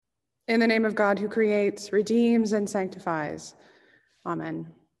In the name of God who creates, redeems, and sanctifies. Amen.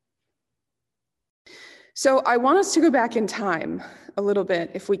 So I want us to go back in time a little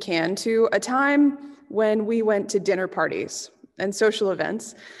bit, if we can, to a time when we went to dinner parties and social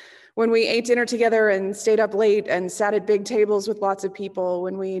events, when we ate dinner together and stayed up late and sat at big tables with lots of people,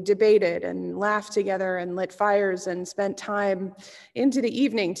 when we debated and laughed together and lit fires and spent time into the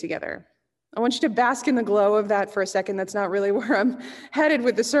evening together. I want you to bask in the glow of that for a second. That's not really where I'm headed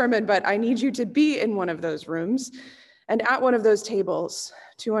with the sermon, but I need you to be in one of those rooms and at one of those tables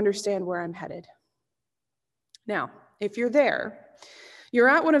to understand where I'm headed. Now, if you're there, you're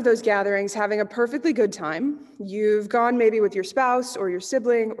at one of those gatherings having a perfectly good time. You've gone maybe with your spouse or your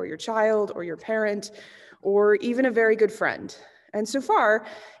sibling or your child or your parent or even a very good friend. And so far,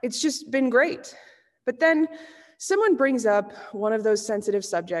 it's just been great. But then someone brings up one of those sensitive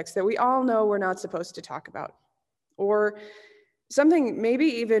subjects that we all know we're not supposed to talk about, or something maybe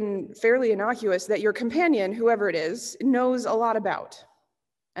even fairly innocuous that your companion, whoever it is, knows a lot about.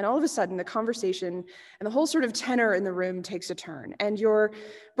 And all of a sudden, the conversation and the whole sort of tenor in the room takes a turn. And your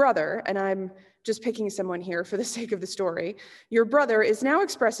brother, and I'm just picking someone here for the sake of the story, your brother is now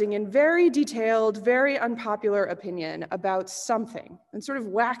expressing in very detailed, very unpopular opinion about something and sort of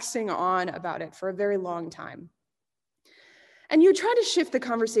waxing on about it for a very long time. And you try to shift the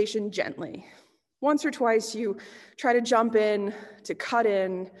conversation gently. Once or twice, you try to jump in, to cut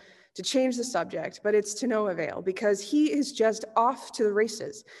in, to change the subject, but it's to no avail because he is just off to the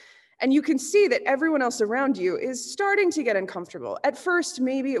races. And you can see that everyone else around you is starting to get uncomfortable. At first,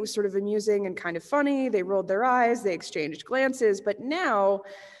 maybe it was sort of amusing and kind of funny. They rolled their eyes, they exchanged glances, but now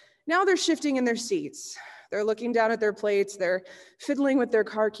they're shifting in their seats. They're looking down at their plates, they're fiddling with their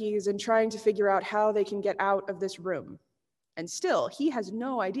car keys and trying to figure out how they can get out of this room. And still, he has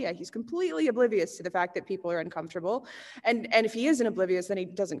no idea. He's completely oblivious to the fact that people are uncomfortable. And if he isn't oblivious, then he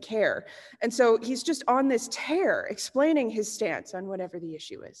doesn't care. And so he's just on this tear, explaining his stance on whatever the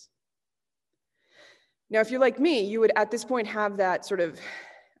issue is. Now, if you're like me, you would at this point have that sort of,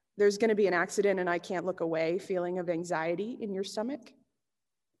 there's going to be an accident and I can't look away feeling of anxiety in your stomach.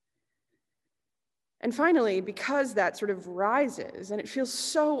 And finally, because that sort of rises and it feels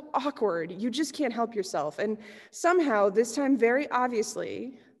so awkward, you just can't help yourself. And somehow, this time very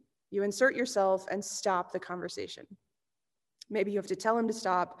obviously, you insert yourself and stop the conversation. Maybe you have to tell him to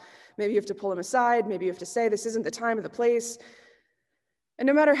stop. Maybe you have to pull him aside. Maybe you have to say, this isn't the time or the place. And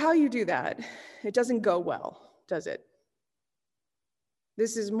no matter how you do that, it doesn't go well, does it?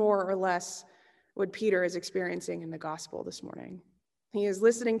 This is more or less what Peter is experiencing in the gospel this morning. He is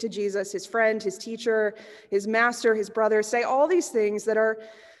listening to Jesus, his friend, his teacher, his master, his brother, say all these things that are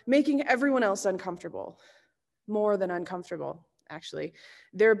making everyone else uncomfortable. More than uncomfortable, actually.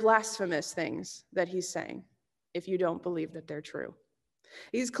 They're blasphemous things that he's saying, if you don't believe that they're true.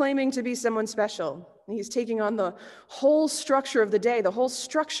 He's claiming to be someone special. He's taking on the whole structure of the day, the whole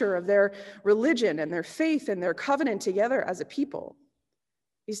structure of their religion and their faith and their covenant together as a people.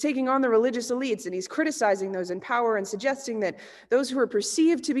 He's taking on the religious elites and he's criticizing those in power and suggesting that those who are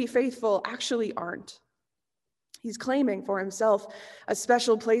perceived to be faithful actually aren't. He's claiming for himself a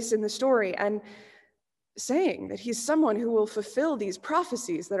special place in the story and saying that he's someone who will fulfill these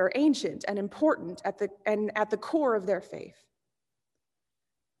prophecies that are ancient and important at the core of their faith.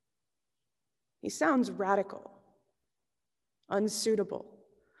 He sounds radical, unsuitable,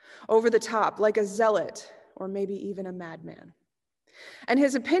 over the top, like a zealot or maybe even a madman. And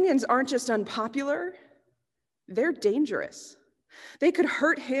his opinions aren't just unpopular, they're dangerous. They could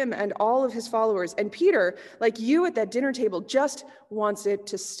hurt him and all of his followers. And Peter, like you at that dinner table, just wants it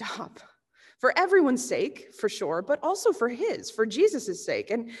to stop. For everyone's sake, for sure, but also for Jesus'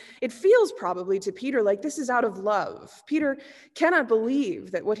 sake. And it feels probably to Peter like this is out of love. Peter cannot believe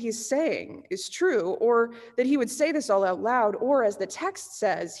that what he's saying is true, or that he would say this all out loud, or as the text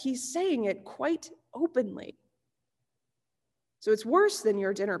says, he's saying it quite openly. So it's worse than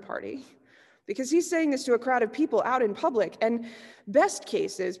your dinner party, because he's saying this to a crowd of people out in public, and best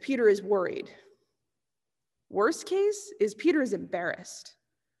case is Peter is worried. Worst case is Peter is embarrassed.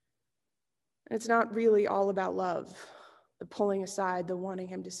 And it's not really all about love, the pulling aside, the wanting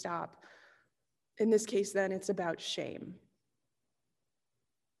him to stop. In this case, then, it's about shame.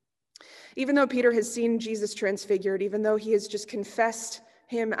 Even though Peter has seen Jesus transfigured, even though he has just confessed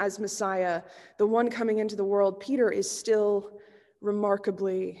him as Messiah, the one coming into the world, Peter is still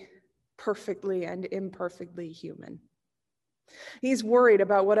remarkably, perfectly, and imperfectly human. He's worried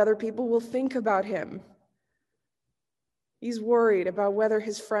about what other people will think about him. He's worried about whether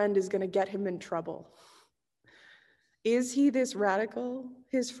his friend is going to get him in trouble. Is he this radical,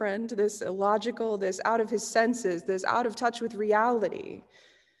 his friend, this illogical, this out of his senses, this out of touch with reality?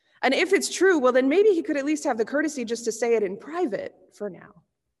 And if it's true, well, then maybe he could at least have the courtesy just to say it in private for now.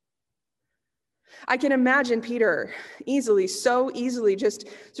 I can imagine Peter so easily just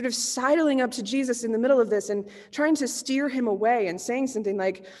sort of sidling up to Jesus in the middle of this and trying to steer him away and saying something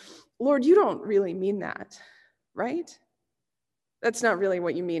like, Lord, you don't really mean that, right? That's not really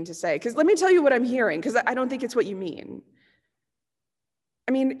what you mean to say. Because let me tell you what I'm hearing, because I don't think it's what you mean.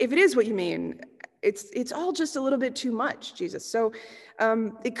 I mean, if it is what you mean, it's all just a little bit too much, Jesus. So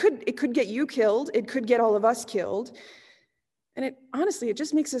it could get you killed. It could get all of us killed. And honestly, it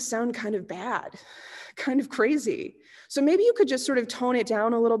just makes us sound kind of bad, kind of crazy. So maybe you could just sort of tone it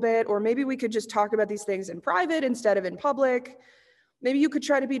down a little bit, or maybe we could just talk about these things in private instead of in public. Maybe you could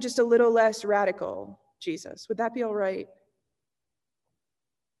try to be just a little less radical, Jesus. Would that be all right?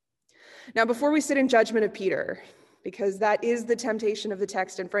 Now, before we sit in judgment of Peter, because that is the temptation of the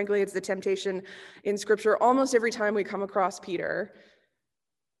text, and frankly, it's the temptation in Scripture almost every time we come across Peter,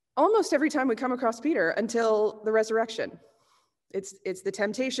 until the resurrection. It's the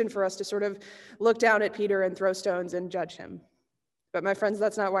temptation for us to sort of look down at Peter and throw stones and judge him. But my friends,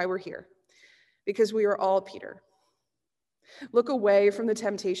 that's not why we're here, because we are all Peter. Look away from the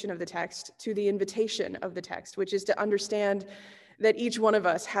temptation of the text to the invitation of the text, which is to understand that each one of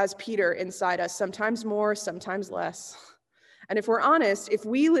us has Peter inside us, sometimes more, sometimes less. And if we're honest, if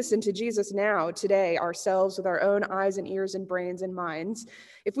we listen to Jesus now, today, ourselves with our own eyes and ears and brains and minds,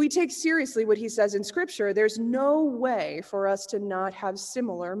 if we take seriously what he says in Scripture, there's no way for us to not have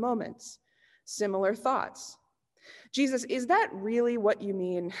similar moments, similar thoughts. Jesus, is that really what you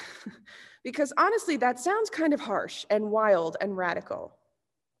mean? Because honestly, that sounds kind of harsh and wild and radical.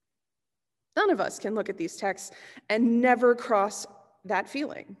 None of us can look at these texts and never cross that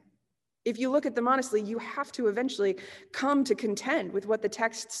feeling. If you look at them honestly, you have to eventually come to contend with what the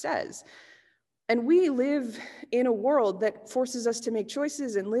text says. And we live in a world that forces us to make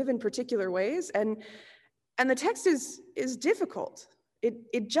choices and live in particular ways. And the text is difficult.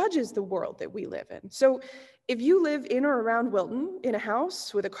 It judges the world that we live in. So if you live in or around Wilton, in a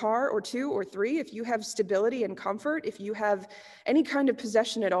house with a car or two or three, if you have stability and comfort, if you have any kind of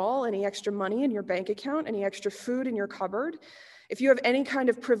possession at all, any extra money in your bank account, any extra food in your cupboard, if you have any kind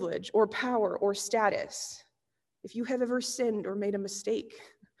of privilege or power or status, if you have ever sinned or made a mistake,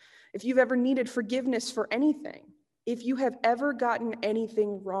 if you've ever needed forgiveness for anything, if you have ever gotten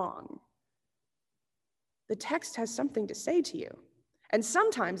anything wrong, the text has something to say to you. And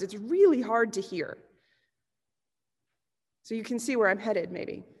sometimes it's really hard to hear. So you can see where I'm headed,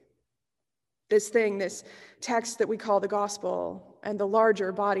 maybe. This text that we call the gospel, and the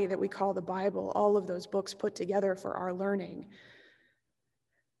larger body that we call the Bible, all of those books put together for our learning,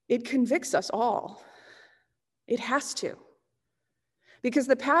 it convicts us all. It has to. Because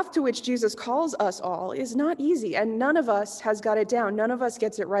the path to which Jesus calls us all is not easy, and none of us has got it down. None of us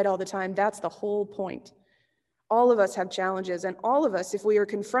gets it right all the time. That's the whole point. All of us have challenges, and all of us, if we are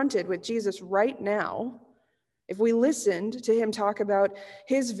confronted with Jesus right now, if we listened to him talk about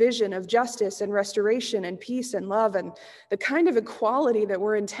his vision of justice and restoration and peace and love and the kind of equality that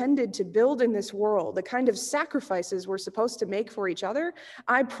we're intended to build in this world, the kind of sacrifices we're supposed to make for each other,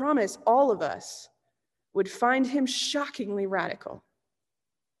 I promise all of us would find him shockingly radical.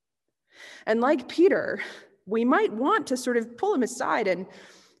 And like Peter, we might want to sort of pull him aside and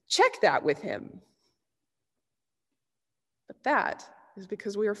check that with him. But that is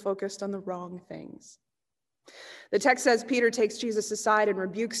because we are focused on the wrong things. The text says Peter takes Jesus aside and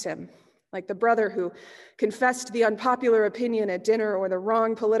rebukes him, like the brother who confessed the unpopular opinion at dinner, or the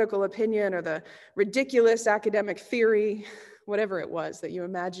wrong political opinion, or the ridiculous academic theory, whatever it was that you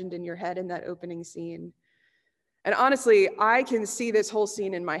imagined in your head in that opening scene. And honestly, I can see this whole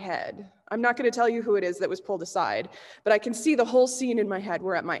scene in my head. I'm not going to tell you who it is that was pulled aside, but I can see the whole scene in my head.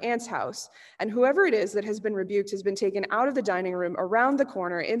 We're at my aunt's house, and whoever it is that has been rebuked has been taken out of the dining room, around the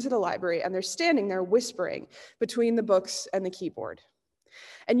corner, into the library, and they're standing there whispering between the books and the keyboard.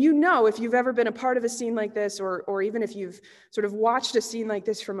 And you know, if you've ever been a part of a scene like this, or even if you've sort of watched a scene like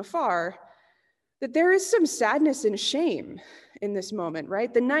this from afar, that there is some sadness and shame in this moment,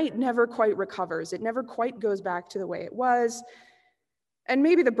 right? The night never quite recovers. It never quite goes back to the way it was. And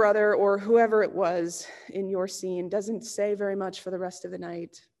maybe the brother or whoever it was in your scene doesn't say very much for the rest of the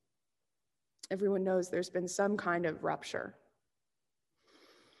night. Everyone knows there's been some kind of rupture.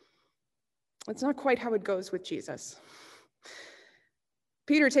 That's not quite how it goes with Jesus.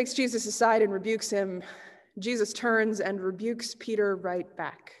 Peter takes Jesus aside and rebukes him. Jesus turns and rebukes Peter right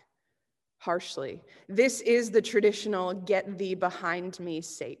back, harshly. This is the traditional "get thee behind me,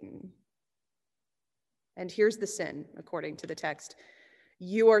 Satan." And here's the sin, according to the text.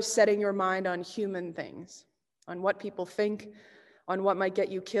 You are setting your mind on human things, on what people think, on what might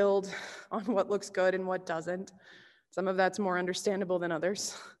get you killed, on what looks good and what doesn't. Some of that's more understandable than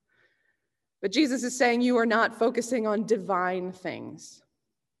others. But Jesus is saying you are not focusing on divine things.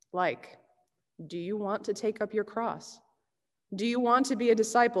 Like, do you want to take up your cross? Do you want to be a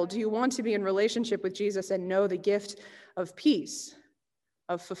disciple? Do you want to be in relationship with Jesus and know the gift of peace,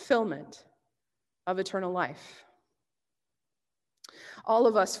 of fulfillment, of eternal life? All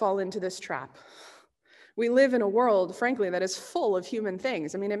of us fall into this trap. We live in a world, frankly, that is full of human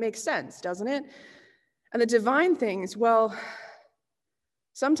things. I mean, it makes sense, doesn't it? And the divine things, well,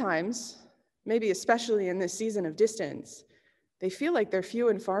 sometimes, maybe especially in this season of distance, they feel like they're few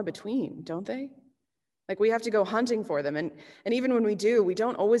and far between, don't they? Like we have to go hunting for them. And even when we do, we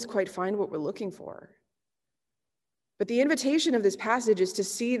don't always quite find what we're looking for. But the invitation of this passage is to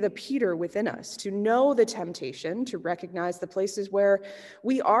see the Peter within us, to know the temptation, to recognize the places where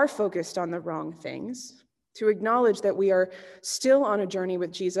we are focused on the wrong things, to acknowledge that we are still on a journey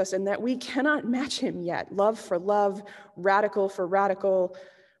with Jesus and that we cannot match him yet. Love for love, radical for radical,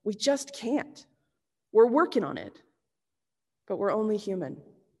 we just can't. We're working on it, but we're only human,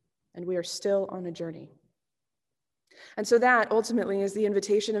 and we are still on a journey. And so that ultimately is the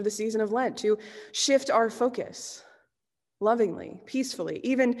invitation of the season of Lent, to shift our focus lovingly, peacefully,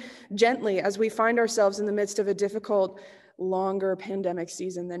 even gently, as we find ourselves in the midst of a difficult, longer pandemic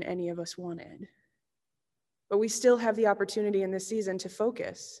season than any of us wanted. But we still have the opportunity in this season to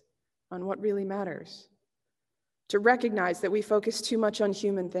focus on what really matters, to recognize that we focus too much on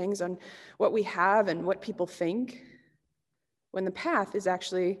human things, on what we have and what people think, when the path is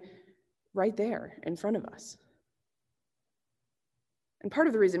actually right there in front of us. And part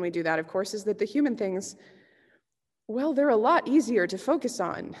of the reason we do that, of course, is that the human things, well, they're a lot easier to focus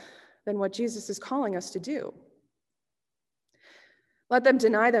on than what Jesus is calling us to do. Let them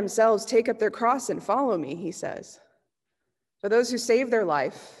deny themselves, take up their cross, and follow me, he says. For those who save their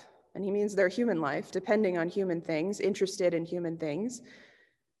life, and he means their human life, depending on human things, interested in human things,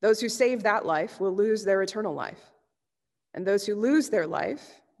 those who save that life will lose their eternal life. And those who lose their life,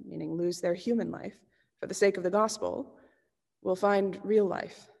 meaning lose their human life, for the sake of the gospel, will find real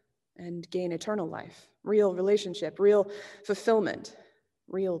life and gain eternal life, real relationship, real fulfillment,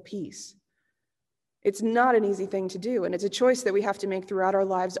 real peace. It's not an easy thing to do, and it's a choice that we have to make throughout our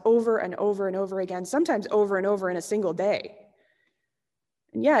lives over and over and over again, sometimes over and over in a single day.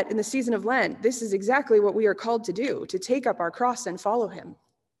 And yet, in the season of Lent, this is exactly what we are called to do, to take up our cross and follow him.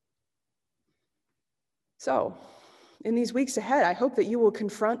 So, in these weeks ahead, I hope that you will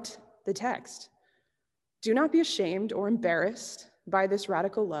confront the text. Do not be ashamed or embarrassed by this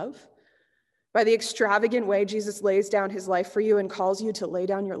radical love, by the extravagant way Jesus lays down his life for you and calls you to lay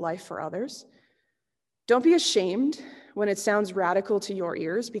down your life for others. Don't be ashamed when it sounds radical to your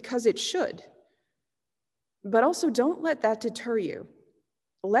ears, because it should. But also don't let that deter you.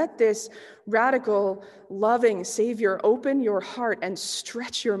 Let this radical, loving Savior open your heart and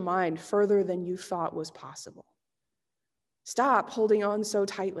stretch your mind further than you thought was possible. Stop holding on so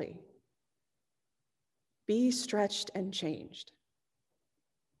tightly. Be stretched and changed.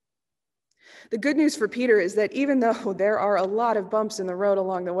 The good news for Peter is that even though there are a lot of bumps in the road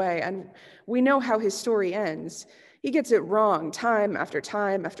along the way, and we know how his story ends, he gets it wrong time after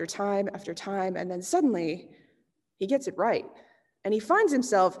time after time after time, and then suddenly he gets it right. And he finds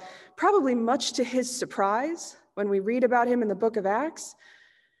himself, probably much to his surprise, when we read about him in the book of Acts,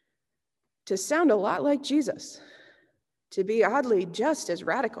 to sound a lot like Jesus, to be oddly just as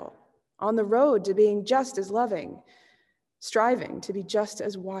radical, on the road to being just as loving, striving to be just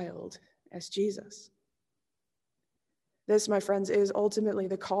as wild as Jesus. This, my friends, is ultimately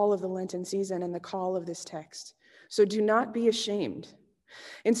the call of the Lenten season and the call of this text. So do not be ashamed.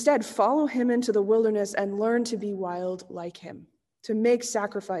 Instead, follow him into the wilderness and learn to be wild like him, to make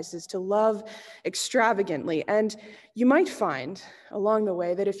sacrifices, to love extravagantly. And you might find along the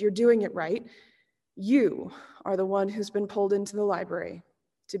way that if you're doing it right, you are the one who's been pulled into the library,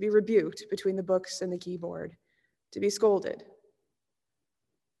 to be rebuked between the books and the keyboard, to be scolded.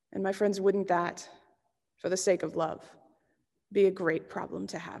 And my friends, wouldn't that, for the sake of love, be a great problem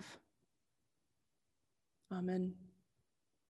to have? Amen.